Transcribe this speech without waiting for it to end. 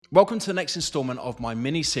Welcome to the next installment of my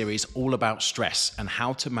mini-series all about stress and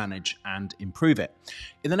how to manage and improve it.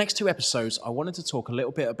 In the next two episodes, I wanted to talk a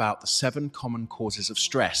little bit about the 7 common causes of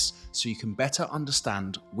stress so you can better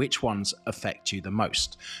understand which ones affect you the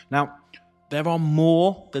most. Now, there are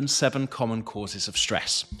more than 7 common causes of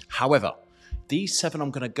stress. However, these 7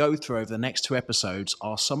 I'm going to go through over the next 2 episodes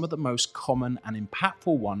are some of the most common and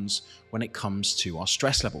impactful ones when it comes to our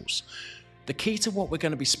stress levels. The key to what we're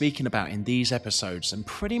going to be speaking about in these episodes and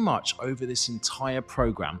pretty much over this entire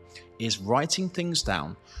program is writing things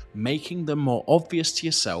down, making them more obvious to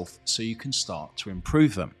yourself so you can start to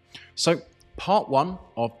improve them. So, part 1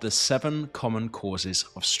 of the 7 common causes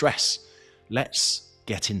of stress. Let's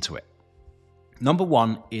get into it. Number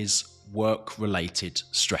 1 is work-related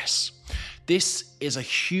stress. This is a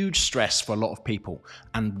huge stress for a lot of people,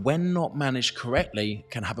 and when not managed correctly,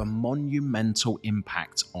 can have a monumental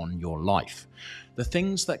impact on your life. The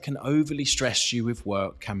things that can overly stress you with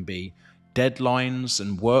work can be deadlines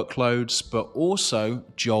and workloads, but also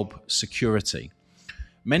job security.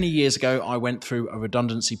 Many years ago, I went through a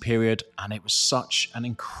redundancy period, and it was such an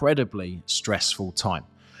incredibly stressful time.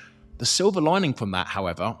 The silver lining from that,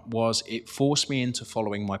 however, was it forced me into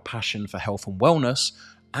following my passion for health and wellness,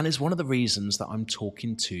 and is one of the reasons that I'm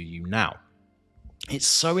talking to you now. It's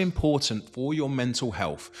so important for your mental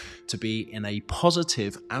health to be in a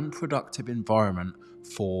positive and productive environment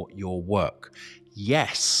for your work.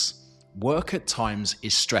 Yes, work at times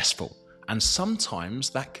is stressful, and sometimes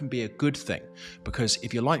that can be a good thing, because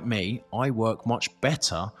if you're like me, I work much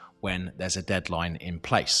better when there's a deadline in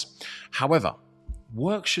place. However,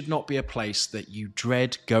 work should not be a place that you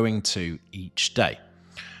dread going to each day.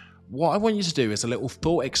 What I want you to do as a little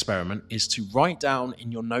thought experiment is to write down in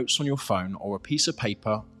your notes on your phone or a piece of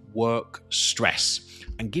paper, work stress,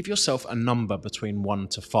 and give yourself a number between 1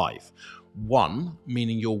 to 5. 1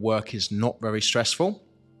 meaning your work is not very stressful,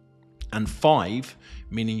 and 5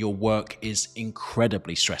 meaning your work is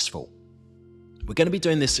incredibly stressful. We're going to be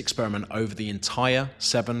doing this experiment over the entire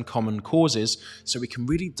 7 common causes so we can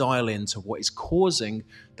really dial into what is causing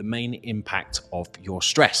the main impact of your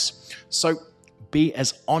stress. So be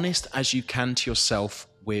as honest as you can to yourself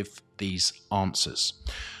with these answers.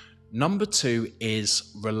 Number 2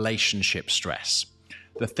 is relationship stress.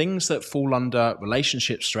 The things that fall under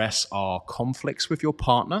relationship stress are conflicts with your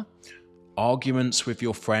partner, arguments with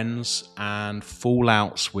your friends, and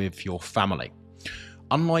fallouts with your family.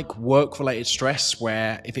 Unlike work-related stress,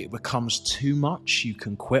 where if it becomes too much, you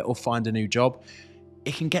can quit or find a new job,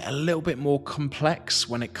 it can get a little bit more complex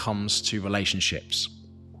when it comes to relationships.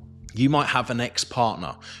 You might have an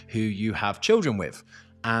ex-partner who you have children with,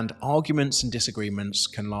 and arguments and disagreements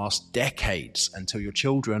can last decades until your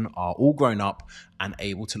children are all grown up and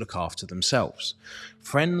able to look after themselves.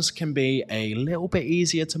 Friends can be a little bit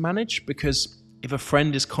easier to manage because if a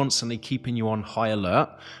friend is constantly keeping you on high alert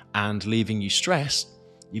and leaving you stressed,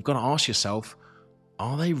 you've got to ask yourself,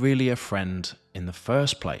 are they really a friend in the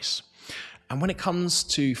first place? And when it comes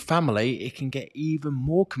to family, it can get even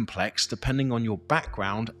more complex depending on your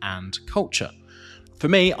background and culture. For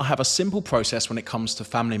me, I have a simple process when it comes to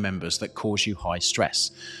family members that cause you high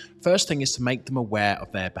stress. First thing is to make them aware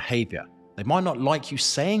of their behavior. They might not like you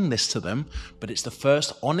saying this to them, but it's the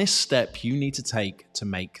first honest step you need to take to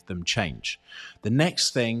make them change. The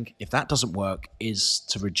next thing, if that doesn't work, is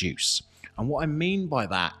to reduce. And what I mean by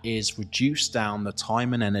that is reduce down the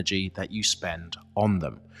time and energy that you spend on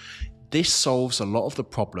them. This solves a lot of the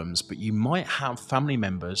problems, but you might have family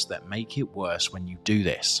members that make it worse when you do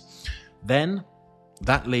this. Then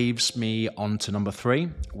that leaves me on to number 3,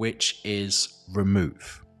 which is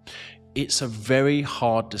remove. It's a very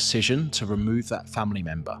hard decision to remove that family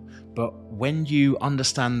member, but when you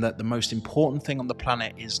understand that the most important thing on the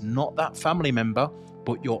planet is not that family member,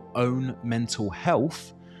 but your own mental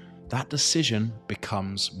health, that decision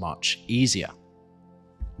becomes much easier.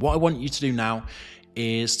 What I want you to do now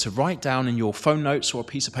is to write down in your phone notes or a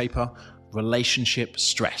piece of paper, relationship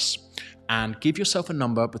stress, and give yourself a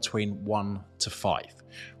number between 1 to 5.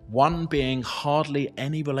 1 being hardly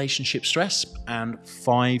any relationship stress, and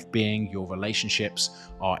 5 being your relationships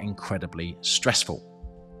are incredibly stressful.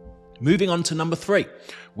 Moving on to number 3,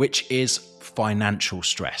 which is financial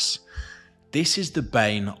stress. This is the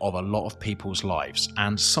bane of a lot of people's lives,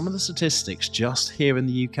 and some of the statistics just here in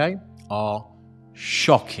the UK are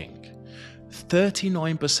shocking.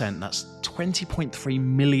 39%, that's 20.3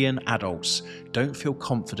 million adults, don't feel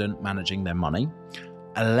confident managing their money.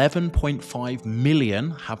 11.5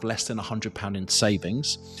 million have less than £100 in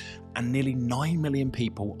savings, and nearly 9 million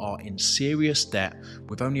people are in serious debt,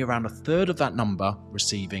 with only around a third of that number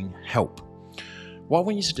receiving help. What I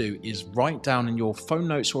want you to do is write down in your phone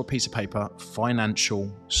notes or a piece of paper, financial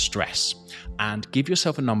stress, and give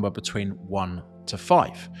yourself a number between 1 to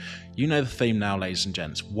 5. You know the theme now, ladies and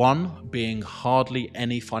gents. 1 being hardly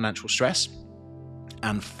any financial stress,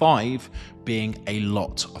 and 5 being a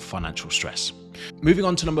lot of financial stress. Moving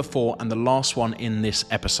on to number 4, and the last one in this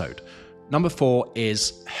episode. Number 4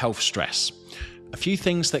 is health stress. A few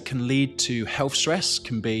things that can lead to health stress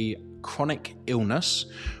can be chronic illness,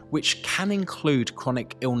 which can include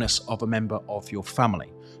chronic illness of a member of your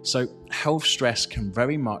family. So health stress can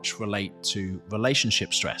very much relate to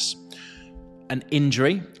relationship stress. An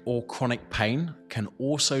injury or chronic pain can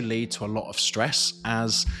also lead to a lot of stress,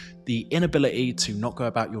 as the inability to not go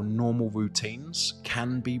about your normal routines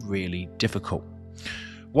can be really difficult.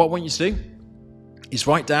 What I want you to do is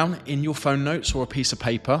write down in your phone notes or a piece of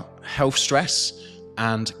paper, health stress,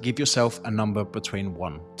 and give yourself a number between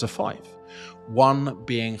 1 to 5. 1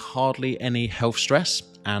 being hardly any health stress,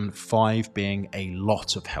 and 5 being a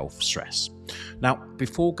lot of health stress. Now,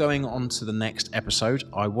 before going on to the next episode,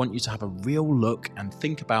 I want you to have a real look and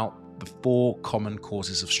think about the 4 common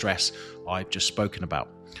causes of stress I've just spoken about.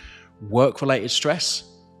 Work-related stress,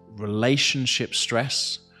 relationship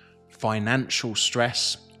stress, financial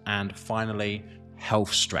stress, and finally,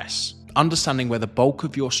 health stress. Understanding where the bulk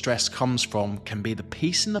of your stress comes from can be the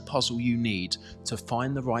piece in the puzzle you need to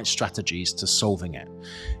find the right strategies to solving it.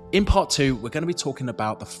 In part 2, we're going to be talking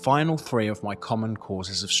about the final 3 of my common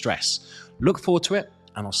causes of stress. Look forward to it,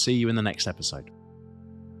 and I'll see you in the next episode.